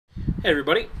Hey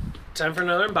everybody, time for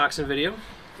another unboxing video.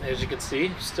 As you can see,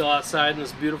 still outside in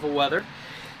this beautiful weather.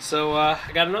 So I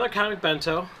got another comic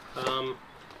bento.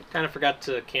 Kind of forgot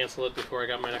to cancel it before I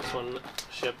got my next one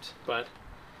shipped, but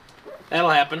that'll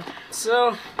happen.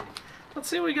 So let's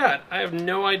see what we got. I have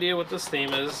no idea what this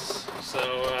theme is,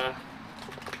 so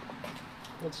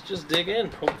let's just dig in.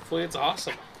 Hopefully it's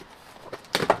awesome.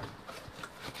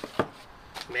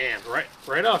 Man,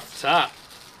 right off the top,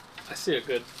 I see a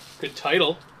good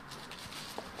title.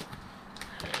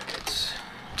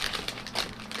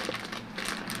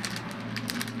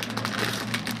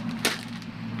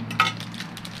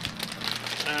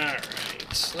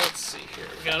 Let's see here.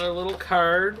 We got a little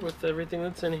card with everything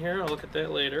that's in here. I'll look at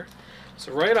that later.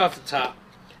 So right off the top,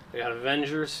 we got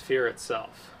Avengers: Fear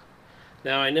Itself.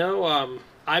 Now I know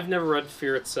I've never read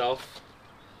Fear Itself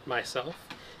myself,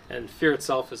 and Fear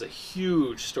Itself is a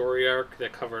huge story arc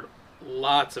that covered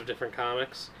lots of different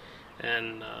comics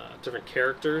and different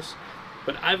characters.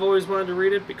 But I've always wanted to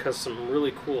read it because some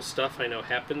really cool stuff I know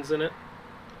happens in it.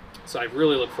 So I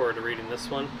really look forward to reading this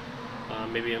one.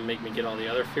 Maybe it'll make me get all the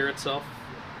other Fear Itself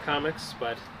comics,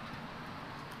 but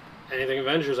anything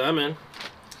Avengers, I'm in.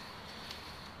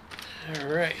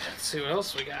 Alright, let's see what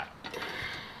else we got.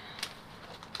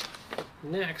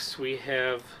 Next, we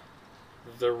have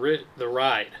the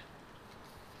Ride.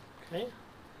 Okay.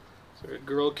 So a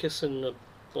girl kissing a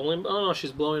bowling ball. Oh no,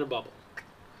 she's blowing a bubble.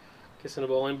 Kissing a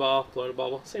bowling ball, blowing a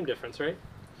bubble. Same difference, right?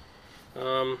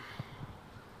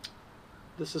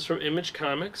 This is from Image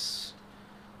Comics.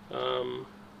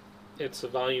 It's a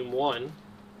volume 1.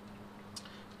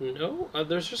 No,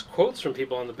 there's just quotes from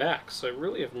people on the back, so I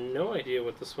really have no idea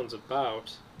what this one's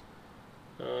about.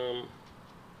 Looks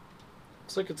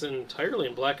like it's entirely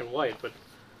in black and white, but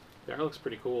the art looks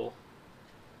pretty cool.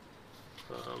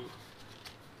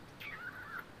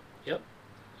 Yep,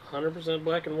 100%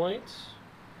 black and white.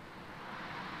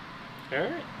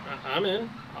 Alright, I'm in.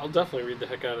 I'll definitely read the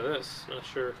heck out of this. Not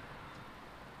sure.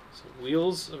 So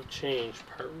Wheels of Change,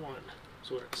 Part 1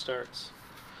 is where it starts.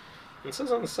 And it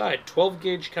says on the side, 12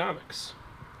 gauge comics.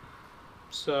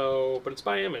 So, but it's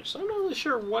by Image, so I'm not really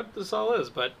sure what this all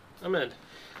is, but I'm in.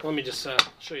 Let me just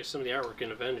show you some of the artwork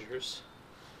in Avengers.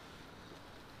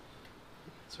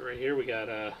 So right here we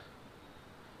got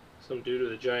some dude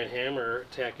with a giant hammer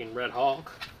attacking Red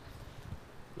Hulk.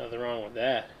 Nothing wrong with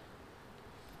that.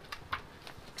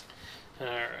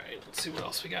 Alright, let's see what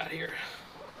else we got here.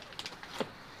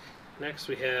 Next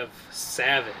we have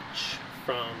Savage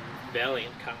from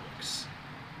Valiant Comics.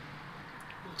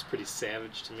 Looks pretty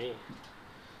savage to me.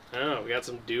 I don't know, we got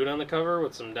some dude on the cover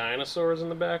with some dinosaurs in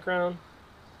the background.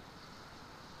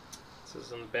 It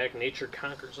says on the back, Nature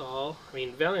Conquers All. I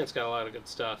mean, Valiant's got a lot of good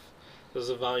stuff. This is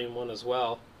a volume 1 as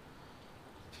well.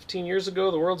 15 years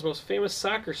ago, the world's most famous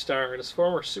soccer star and his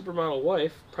former supermodel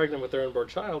wife, pregnant with their unborn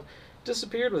child,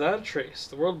 disappeared without a trace.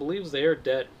 The world believes they are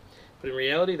dead. But in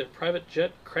reality, their private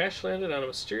jet crash-landed on a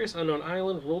mysterious unknown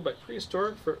island ruled by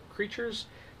prehistoric creatures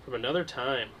from another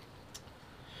time.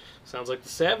 Sounds like the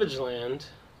Savage Land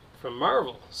from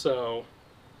Marvel, so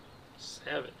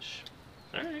Savage.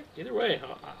 Alright, either way,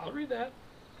 I'll read that.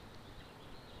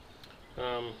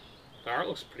 The art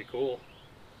looks pretty cool.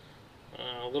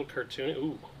 A little cartoony.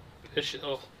 Ooh, vicious.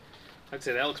 Oh, I'd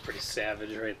say that looks pretty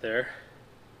savage right there.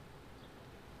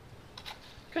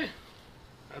 Okay,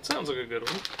 that sounds like a good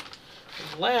one.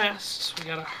 And last, we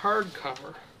got a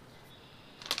hardcover.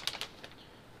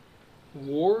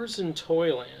 Wars in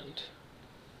Toyland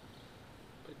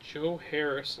by Joe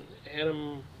Harris and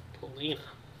Adam Polina.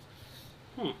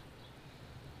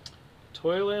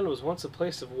 Toyland was once a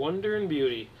place of wonder and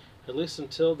beauty, at least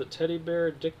until the teddy bear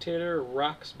dictator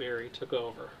Roxbury took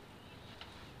over.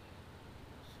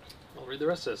 I'll read the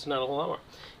rest of this, not a whole lot more.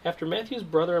 After Matthew's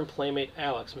brother and playmate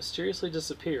Alex mysteriously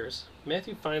disappears,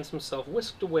 Matthew finds himself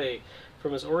whisked away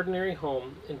from his ordinary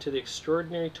home into the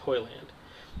extraordinary Toyland.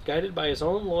 Guided by his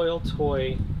own loyal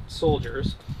toy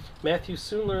soldiers, Matthew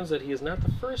soon learns that he is not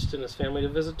the first in his family to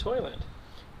visit Toyland.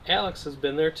 Alex has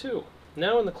been there too.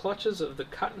 Now in the clutches of the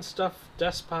cotton-stuffed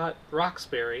despot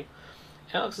Roxbury,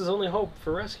 Alex's only hope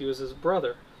for rescue is his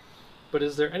brother. But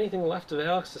is there anything left of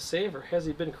Alex to save, or has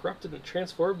he been corrupted and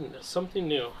transformed into something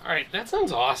new? Alright, that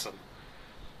sounds awesome.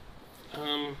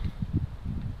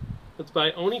 It's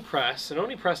by Oni Press, and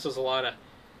Oni Press does a lot of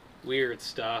weird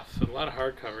stuff, and a lot of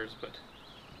hardcovers, but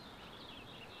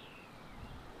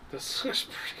this looks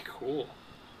pretty cool.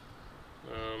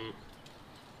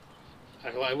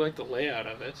 I like the layout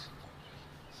of it,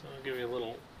 so I'll give you a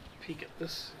little peek at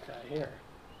this guy here.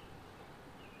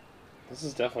 This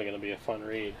is definitely going to be a fun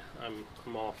read.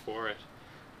 I'm all for it.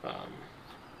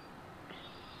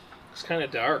 It's kind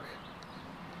of dark.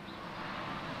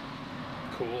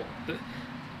 cool.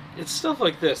 It's stuff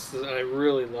like this that I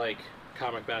really like.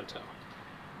 Comic Bento.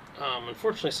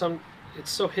 Unfortunately,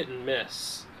 it's so hit and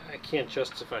miss. I can't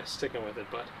justify sticking with it,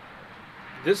 but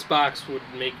this box would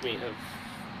make me have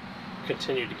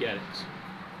continued to get it.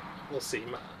 We'll see.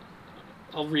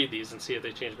 I'll read these and see if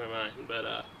they change my mind.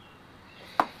 But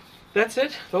that's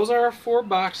it. Those are our 4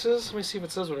 boxes. Let me see if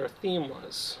it says what our theme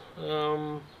was.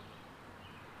 Oh,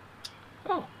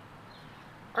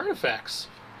 artifacts.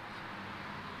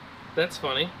 That's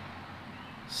funny.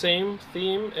 Same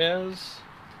theme as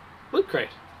Loot Crate.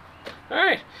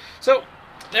 Alright, so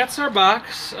that's our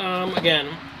box. Again,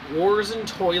 Wars in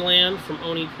Toyland from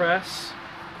Oni Press,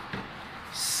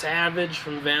 Savage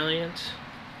from Valiant,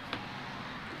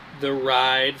 The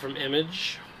Ride from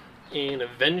Image, and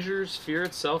Avengers Fear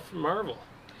Itself from Marvel.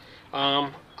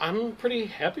 I'm pretty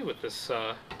happy with this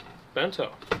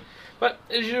Bento. But,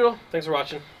 as usual, thanks for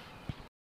watching.